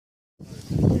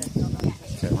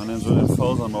Okay, my name is William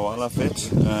Fowlds, I'm a wildlife vet.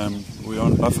 We're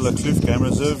on Buffalo Kloof Game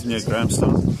Reserve near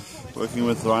Grahamstown, working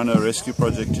with the Rhino Rescue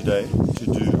Project today to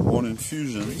do horn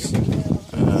infusions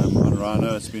on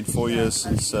Rhino. It's been 4 years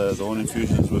since the horn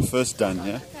infusions were first done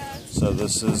here, so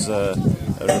this is a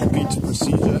repeat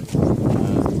procedure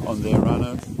on their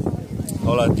Rhino. The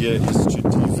whole idea is to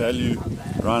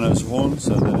devalue Rhino's horn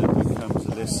so that it becomes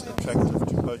less attractive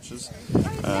to poachers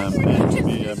and to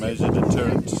be a major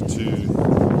deterrent to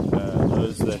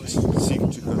those that seek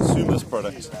to consume this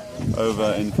product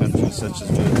over in countries such as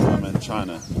Vietnam and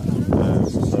China.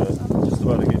 So just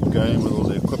about to get going with all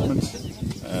the equipment.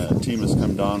 A team has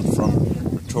come down from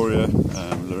Pretoria,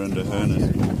 Lorinda, Hern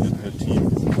and her team,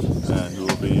 who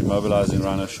will be mobilizing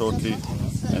Rhino shortly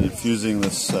and infusing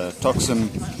this toxin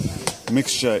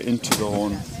mixture into the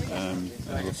horn.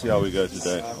 And we'll see how we go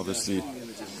today. Obviously,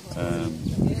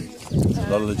 a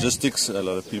lot of logistics, a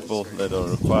lot of people that are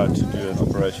required to do an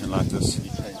operation like this,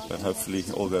 but hopefully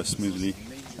all goes smoothly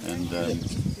and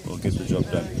we'll get the job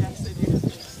done.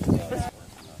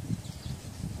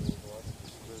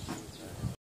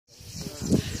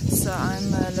 So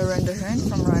I'm Lorinda Hern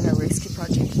from Rhino Rescue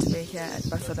Project. We're here at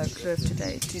Buffalo Kloof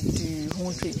today to do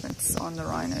horn treatments on the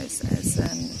rhinos as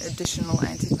an additional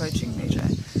anti-poaching measure.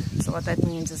 So what that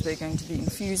means is we're going to be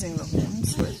infusing the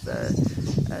horns with a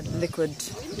liquid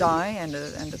dye and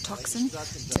a toxin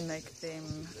to make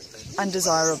them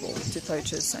undesirable to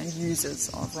poachers and users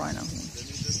of rhino horn.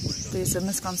 There's a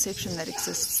misconception that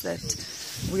exists that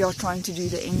we are trying to do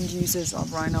the end users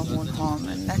of rhino horn harm,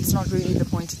 and that's not really the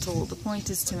point at all. The point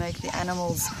is to make the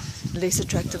animals less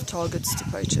attractive targets to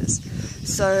poachers.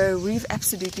 So we've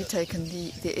absolutely taken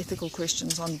the ethical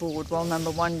questions on board. Well, number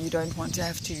one, you don't want to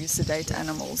have to sedate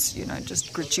animals, you know,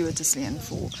 just gratuitously and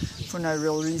for no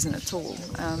real reason at all.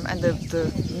 And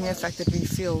the mere fact that we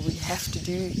feel we have to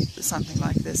do something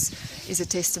like this is a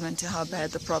testament to how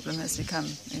bad the problem has become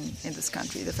in this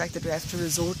country. The fact that we have to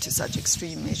resort to such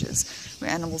extreme measures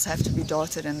where animals have to be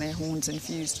darted and their horns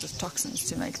infused with toxins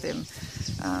to make them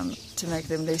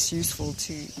less useful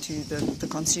to the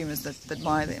consumers that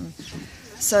buy them.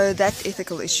 So that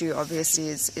ethical issue obviously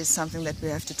is something that we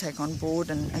have to take on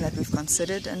board and that we've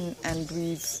considered, and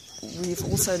we've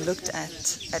also looked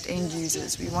at end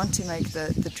users. We want to make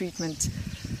the treatment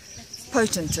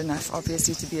potent enough,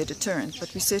 obviously, to be a deterrent,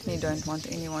 but we certainly don't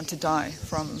want anyone to die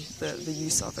from the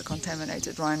use of a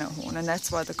contaminated rhino horn, and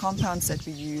that's why the compounds that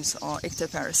we use are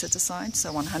ectoparasiticides,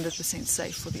 so 100%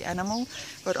 safe for the animal,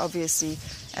 but obviously,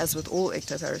 as with all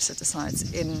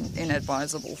ectoparasiticides,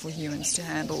 inadvisable for humans to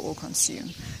handle or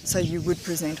consume. So you would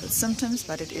present with symptoms,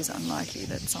 but it is unlikely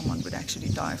that someone would actually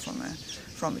die from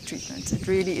a treatment. It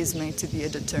really is meant to be a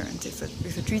deterrent.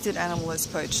 If a treated animal is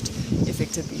poached,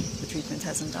 effectively the treatment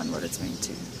hasn't done what it's meant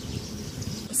to.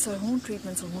 So horn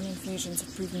treatments or horn infusions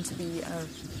have proven to be a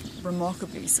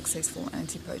remarkably successful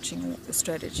anti-poaching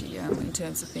strategy in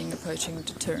terms of being a poaching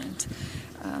deterrent.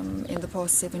 In the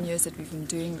past 7 years that we've been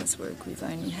doing this work, we've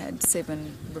only had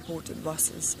 7 reported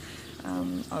losses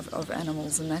of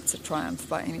animals, and that's a triumph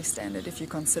by any standard if you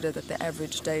consider that the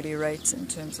average daily rate in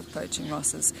terms of poaching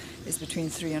losses is between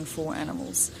 3 and 4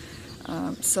 animals.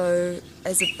 So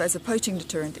as a poaching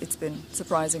deterrent, it's been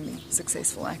surprisingly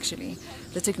successful actually.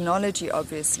 The technology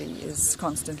obviously is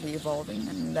constantly evolving,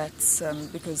 and that's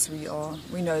because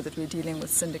we know that we're dealing with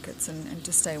syndicates, and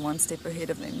to stay one step ahead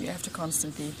of them you have to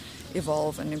constantly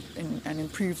evolve and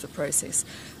improve the process.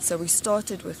 So we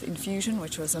started with infusion,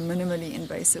 which was a minimally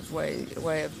invasive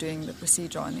way of doing the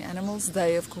procedure on the animals.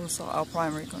 They of course are our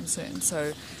primary concern,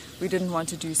 so we didn't want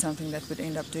to do something that would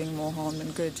end up doing more harm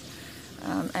than good.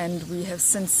 And we have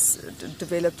since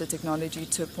developed the technology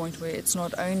to a point where it's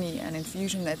not only an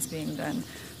infusion that's being done,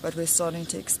 but we're starting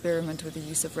to experiment with the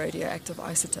use of radioactive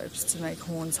isotopes to make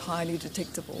horns highly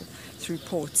detectable through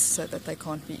ports so that they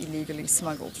can't be illegally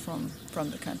smuggled from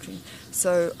the country.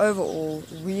 So overall,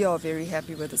 we are very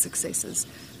happy with the successes.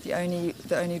 The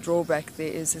only drawback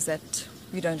there is that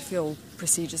we don't feel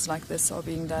procedures like this are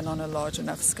being done on a large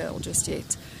enough scale just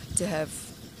yet to have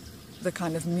the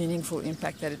kind of meaningful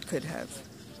impact that it could have.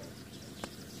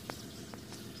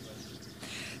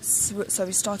 So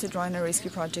we started Rhino Rescue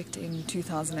Project in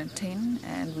 2010,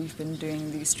 and we've been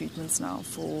doing these treatments now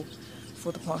for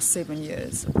the past 7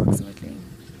 years approximately.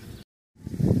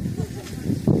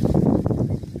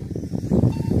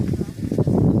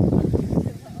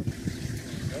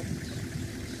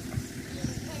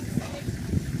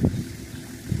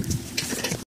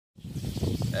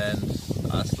 And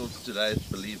I still today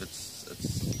believe it's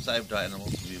saved our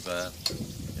animals. We've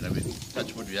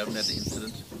touch wood, we haven't had the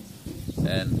incident,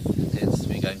 and hence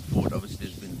we're going forward. Obviously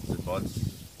there's been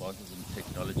advances in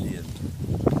technology, and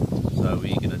so we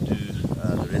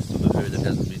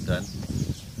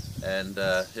and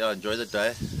yeah, enjoy the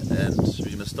day. And we're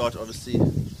going to start, obviously,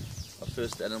 our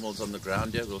first animals on the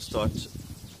ground here. We'll start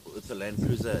with the Land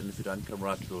Cruiser, and if you don't come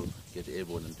right, we'll get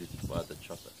airborne and do it via the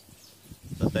chopper.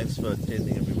 So thanks for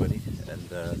attending, everybody,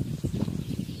 and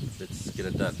let's get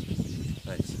it done.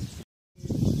 Thanks.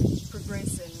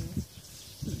 Progress in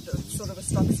the, sort of a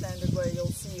stock standard way. You'll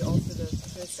see after the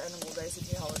first animal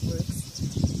basically how it works.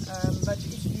 But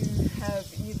if you have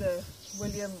either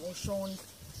William or Sean,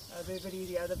 everybody,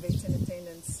 the other vets and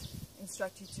attendants,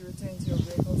 instruct you to return to your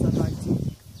vehicles, I'd like to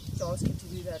ask you to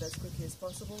do that as quickly as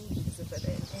possible, because if at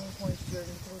any point during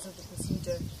the course of the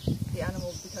procedure the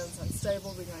animal becomes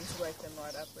unstable, we're going to wake them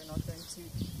right up. We're not going to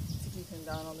keep him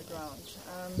down on the ground.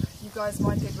 You guys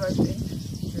might get roped in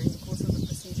during the course of the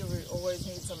procedure. We always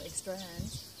need some extra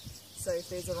hands. So if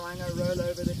there's a rhino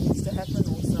rollover that needs to happen,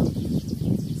 or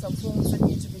some forms that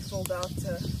need to be filled out,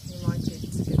 you might get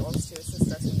asked to assist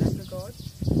us in that regard.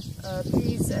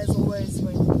 Please, as always,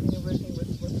 when you're working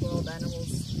with wild animals,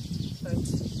 don't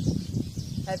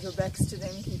have your backs to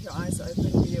them, keep your eyes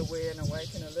open, be aware and awake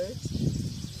and alert.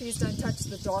 Please don't touch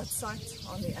the dart site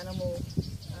on the animal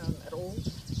at all.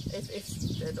 If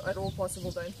at all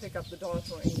possible, don't pick up the dart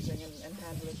or anything and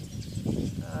handle it.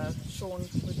 Sean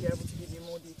would be able to give you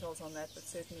more details on that, but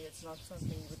certainly it's not something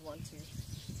you would want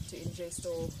to ingest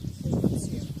or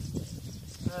consume.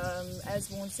 As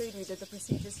Warne said, we did the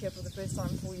procedures here for the first time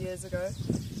 4 years ago.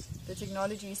 The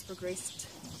technology has progressed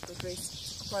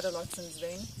quite a lot since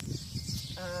then,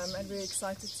 and we're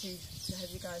excited to have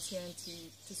you guys here and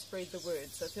to spread the word.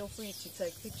 So feel free to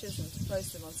take pictures and to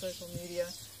post them on social media.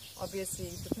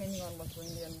 Obviously, depending on what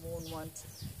Wendy and Warne want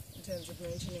in terms of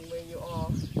mentioning where you are,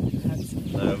 perhaps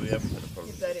we haven't had a problem.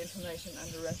 Keep that information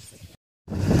under wraps.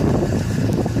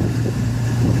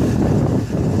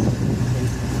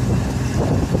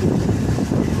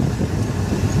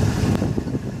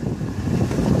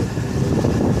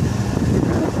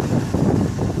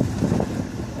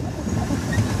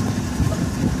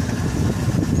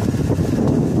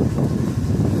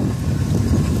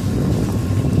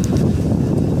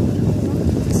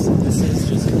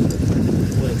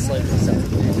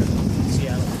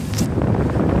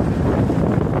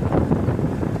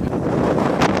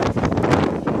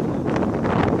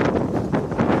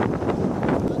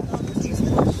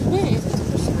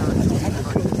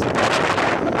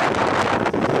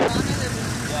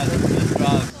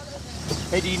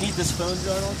 Hey, do you need this phone,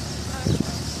 Donald?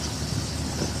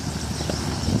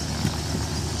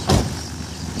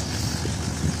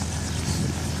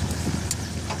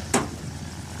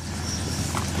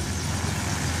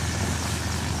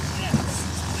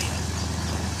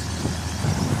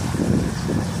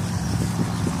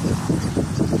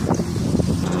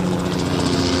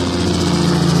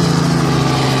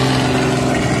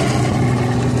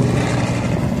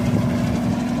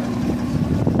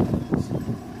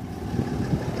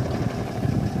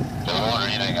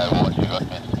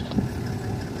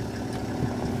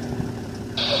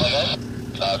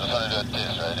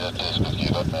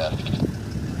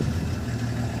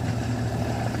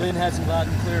 Lynn has him loud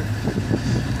and clear.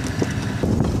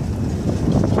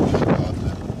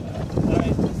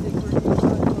 Alright.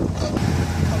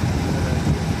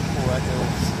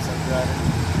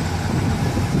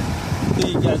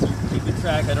 You guys are keeping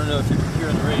track. I don't know if you can hear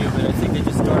on the radio, but I think they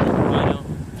just started Rhino.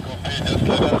 Just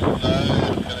let us know.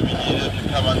 It's going to be easier to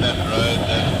come on that road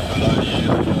than below you.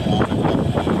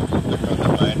 Look on the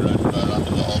main road, go around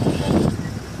to the old wall.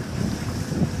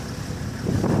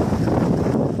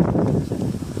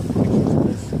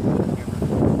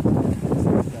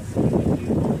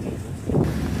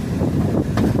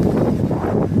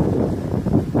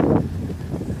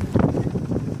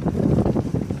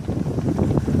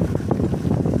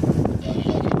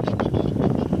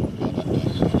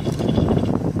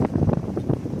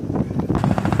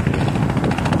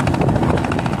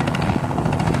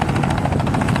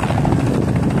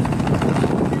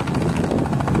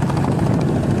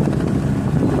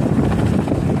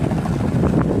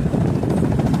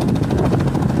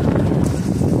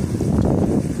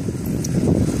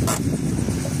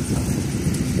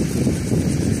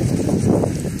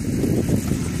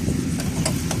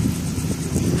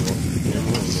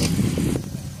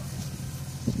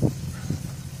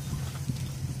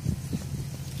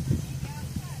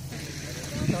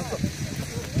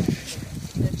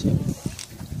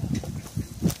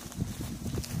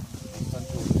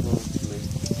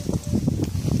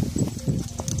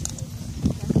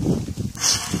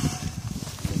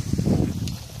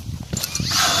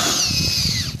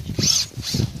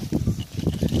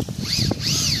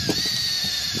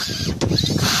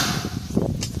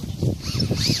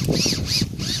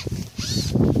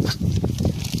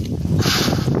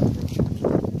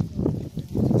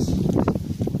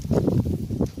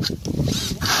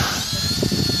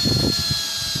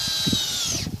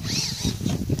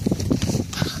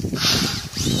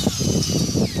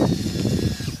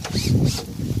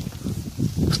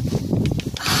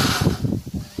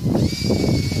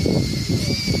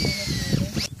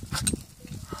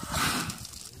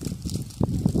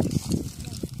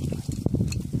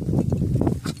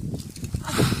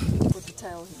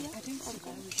 tail here. I don't think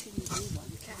we shouldn't do one.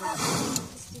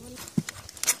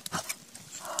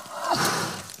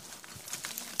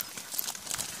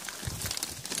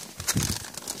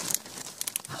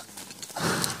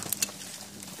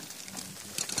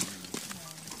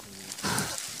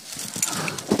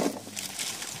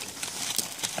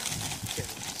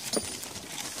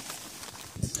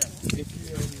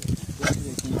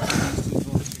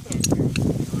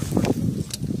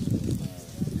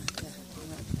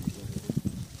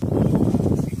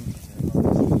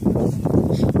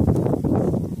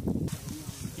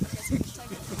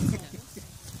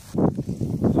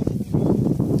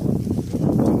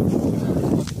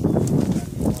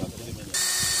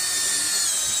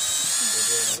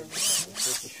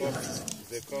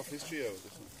 History over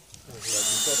this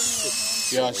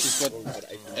one? Yeah, she's got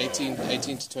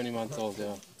 18 to 20 month old,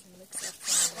 yeah.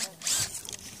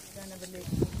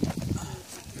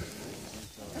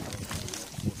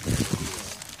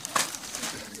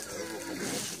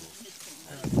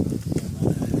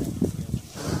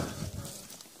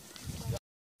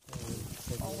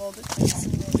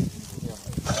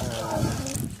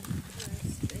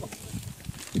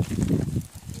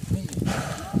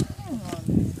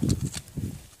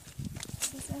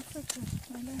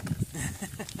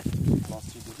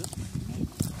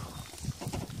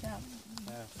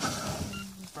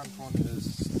 Front one is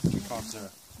 250.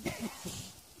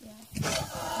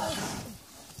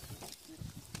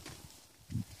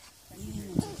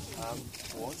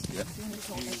 Warne? Yeah.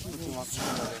 You put too much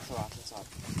out inside.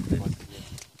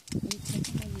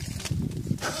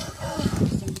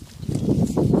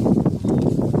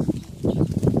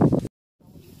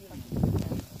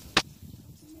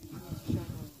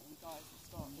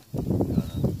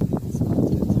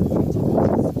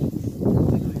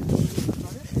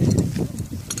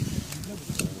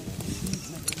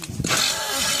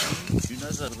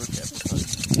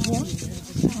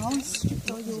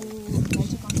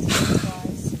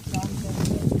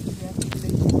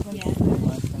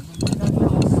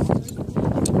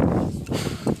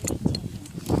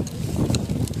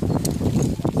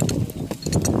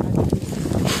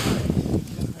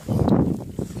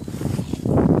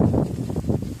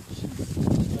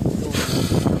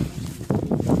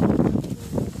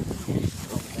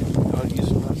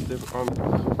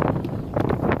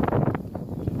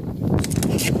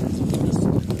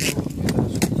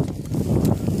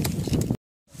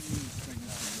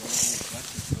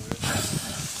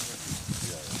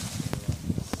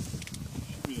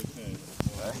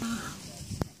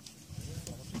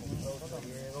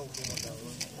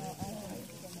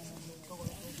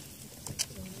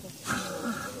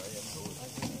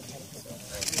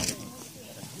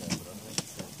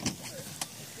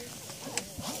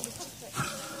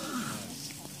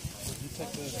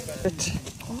 But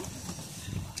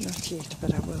not yet,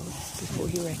 but I will before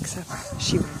he wakes up.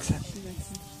 She wakes up.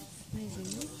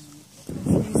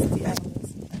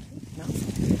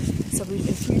 So we've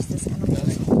infused this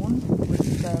animal's horn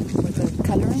with a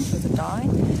colouring, with a dye,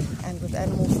 and with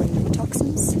animal-friendly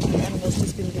toxins. The animal's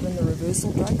just been given the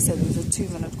reversal drug, so there's a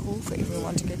 2-minute call for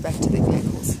everyone to get back to their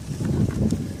vehicles.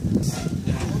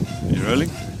 You rolling?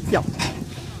 Yeah.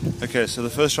 Okay, so the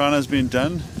first rhino has been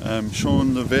done.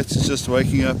 Sean, the vet, is just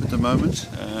waking up at the moment.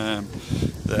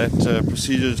 That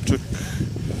procedure took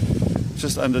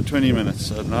just under 20 minutes.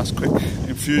 So a nice quick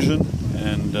infusion,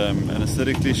 and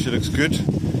anesthetically she looks good.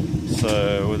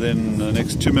 So within the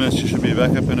next 2 minutes she should be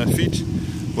back up on her feet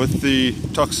with the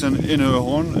toxin in her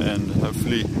horn, and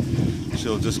hopefully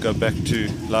she'll just go back to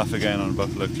life again on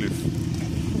Buffalo Kloof.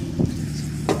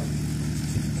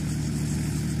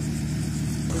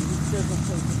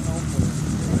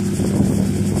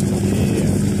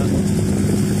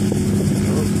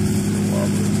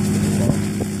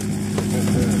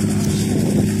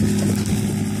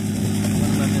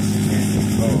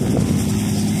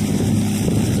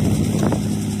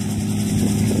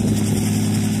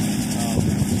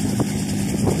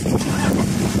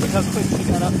 Look how quick she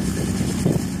got up.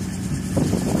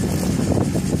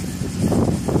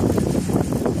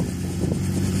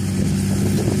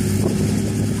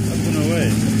 Up and away.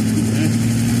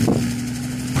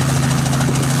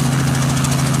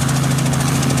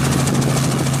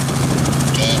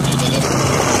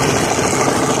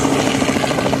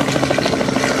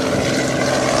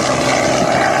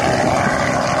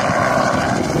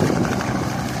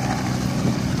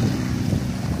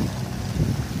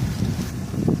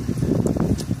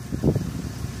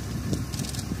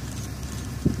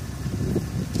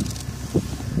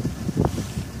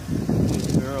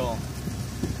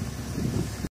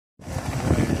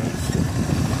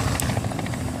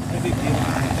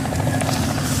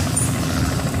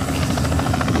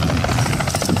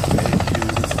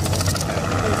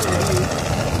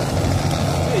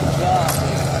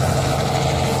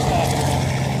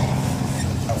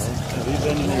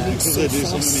 do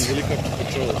so many helicopter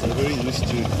patrols. They're very used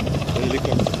to the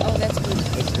helicopter. Oh, that's good.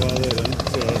 That's why they don't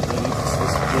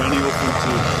just running off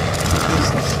into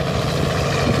distance.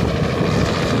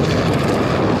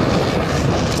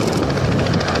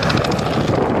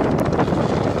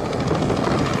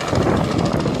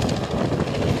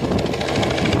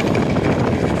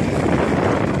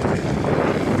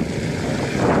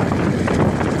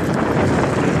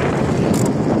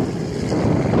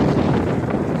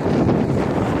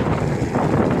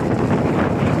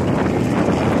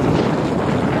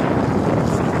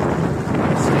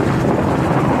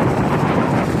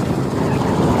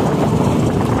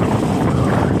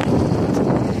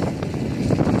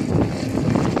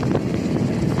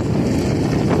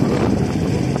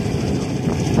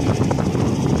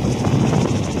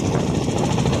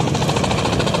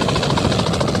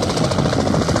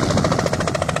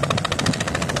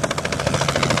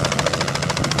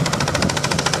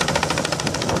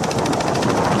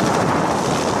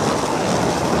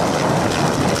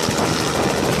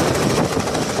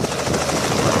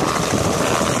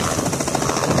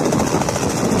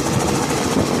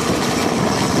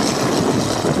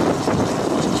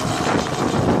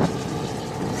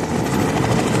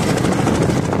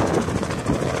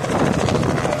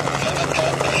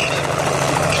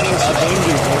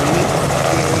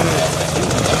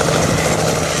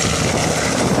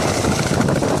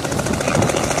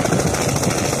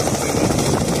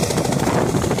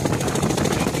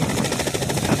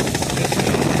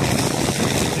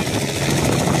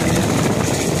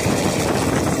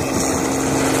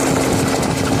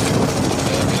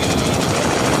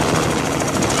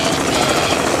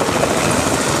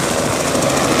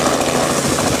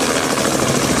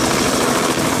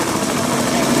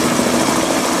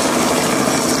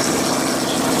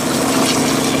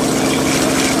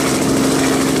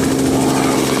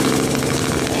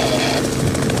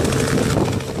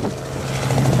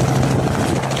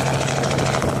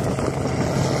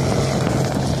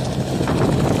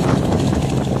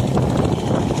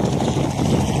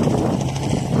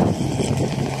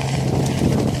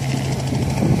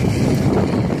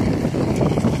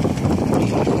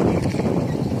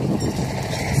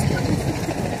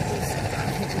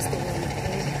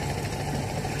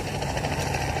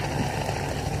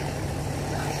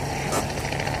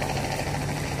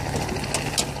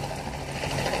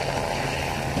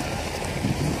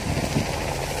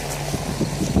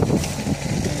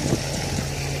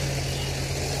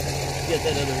 Get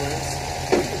that other lens.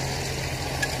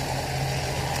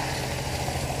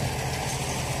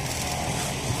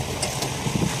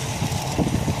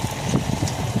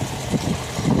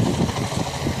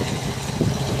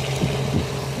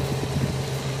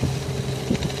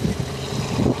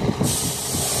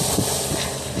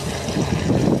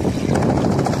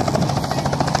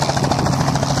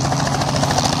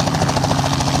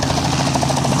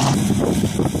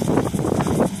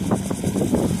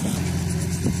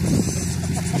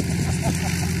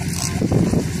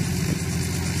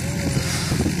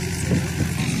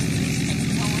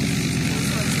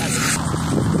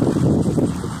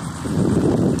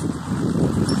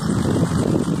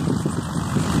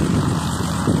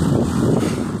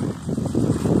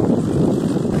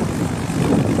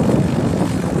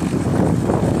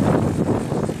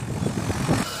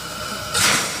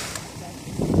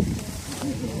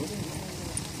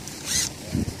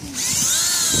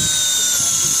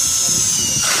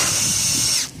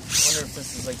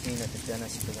 Like being at the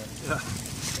dentist for them.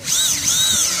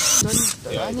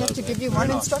 Do I have to give you one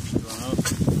instruction?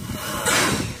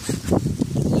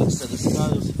 So the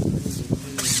smells.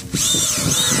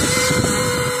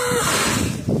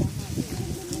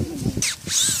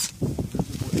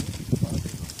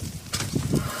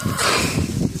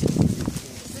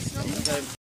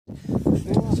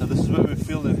 So this is where we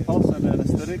feel the pulse under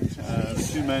anesthetic. The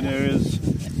two main areas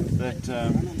that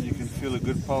you can feel a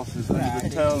good pulse is under the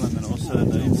tail and then also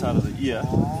the inside of the ear.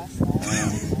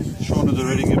 Sean has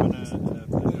already given a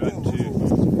drug to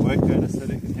work the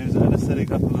anesthetic, and here's the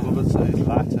anesthetic up a little bit so it's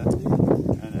lighter,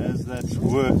 and as that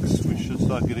works we should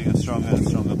start getting a stronger and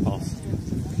stronger pulse.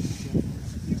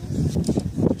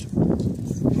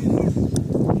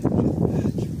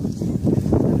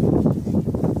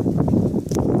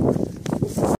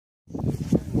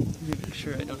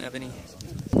 Sure, I don't have any.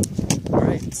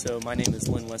 Alright, so my name is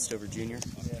Lynn Westover Jr.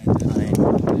 I'm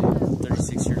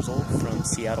 36 years old from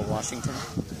Seattle, Washington,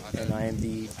 and I am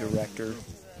the Director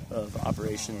of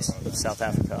Operations, of South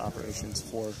Africa Operations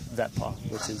for VetPaw,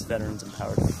 which is Veterans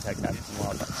Empowered to Protect African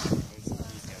Wildlife.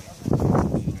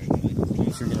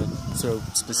 If you're going to throw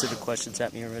specific questions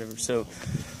at me or whatever. So,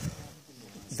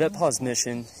 VetPaw's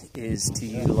mission is to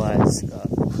utilize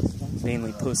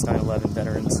mainly post 9/11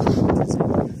 veterans, because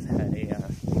they've had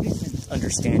a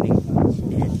understanding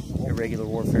in irregular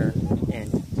warfare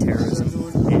and terrorism,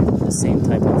 and the same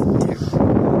type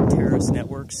of terrorist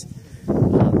networks,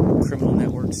 criminal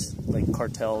networks like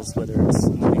cartels, whether it's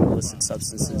moving illicit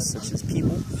substances such as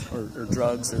people or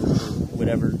drugs or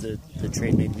whatever the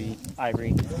trade may be,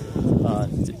 ivory,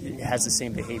 it has the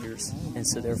same behaviors, and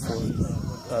so therefore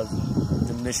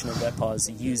the mission of VetPaw is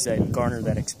to use that, garner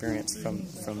that experience from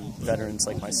veterans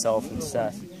like myself and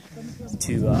Seth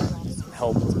to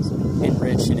help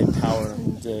enrich and empower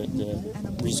the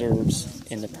reserves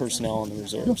and the personnel in the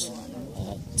reserves.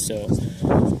 So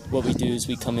what we do is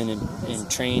we come in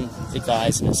and train,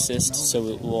 advise, and assist. So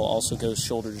it will also go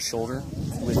shoulder to shoulder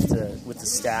with the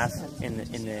staff and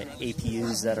the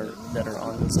APUs that are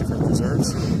on these different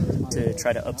reserves to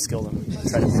try to upskill them,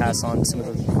 try to pass on some of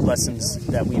the lessons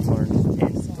that we've learned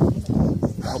and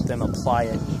help them apply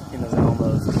it in the realm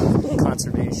of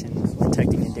conservation,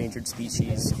 protecting endangered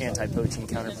species, anti-poaching,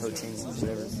 counter-poaching,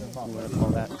 whatever you want to call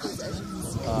that.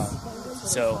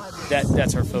 So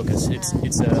that's our focus.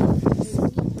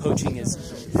 Poaching is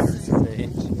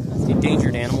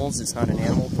endangered animals. It's not an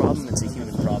animal problem. It's a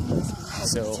human problem.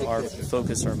 So our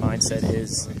focus, our mindset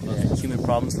is that human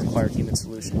problems require human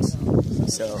solutions.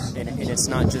 So and it's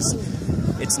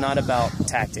not about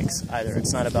tactics either.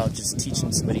 It's not about just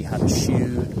teaching somebody how to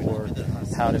shoot or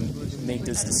how to make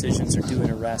those decisions or do an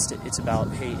arrest. It's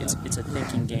about, hey, it's a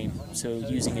thinking game. So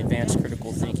using advanced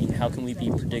critical thinking, how can we be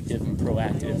predictive and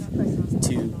proactive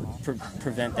to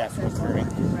prevent that from occurring?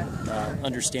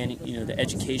 Understanding, the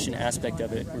education aspect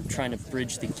of it, we're trying to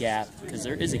bridge the gap, because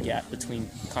there is a gap between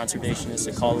conservationists,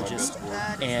 ecologists,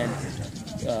 and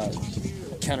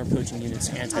counter-poaching units,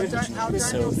 anti-poaching units.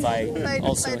 So by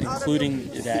also including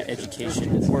that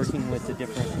education, working with the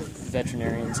different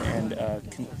veterinarians and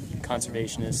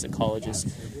conservationists, ecologists,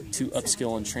 to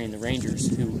upskill and train the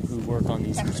rangers who work on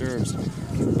these reserves,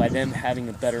 by them having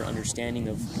a better understanding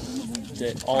of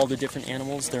all the different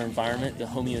animals, their environment, the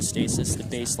homeostasis, the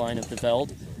baseline of the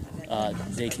veld,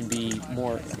 they can be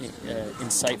more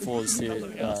insightful as to,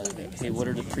 hey, what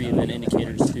are the pre-event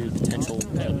indicators to potential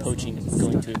poaching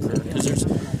going to occur? Because there's,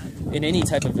 in any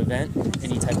type of event,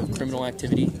 any type of criminal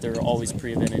activity, there are always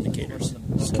pre-event indicators.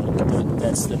 So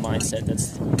that's the mindset,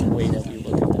 that's the way that we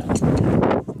look at that.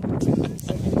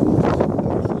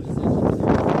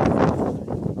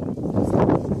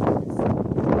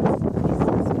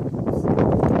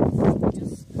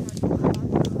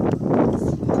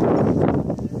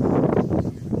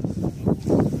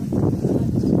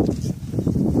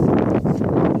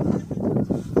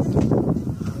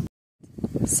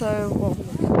 So,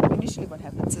 initially what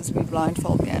happens is we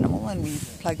blindfold the animal and we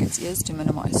plug its ears to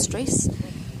minimize stress.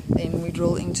 Then we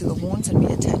drill into the horns and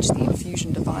we attach the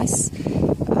infusion device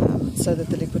so that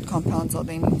the liquid compounds are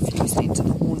then infused into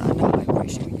the horn under high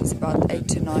pressure. We use about 8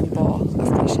 to 9 bar of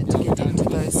pressure to get into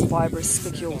those fibrous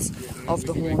spicules of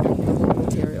the horn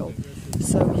material.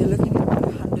 So you're looking at about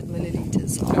 100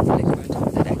 milliliters of liquid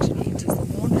that actually enters the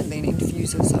horn and then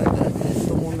infuses over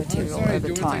the horn material over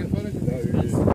time.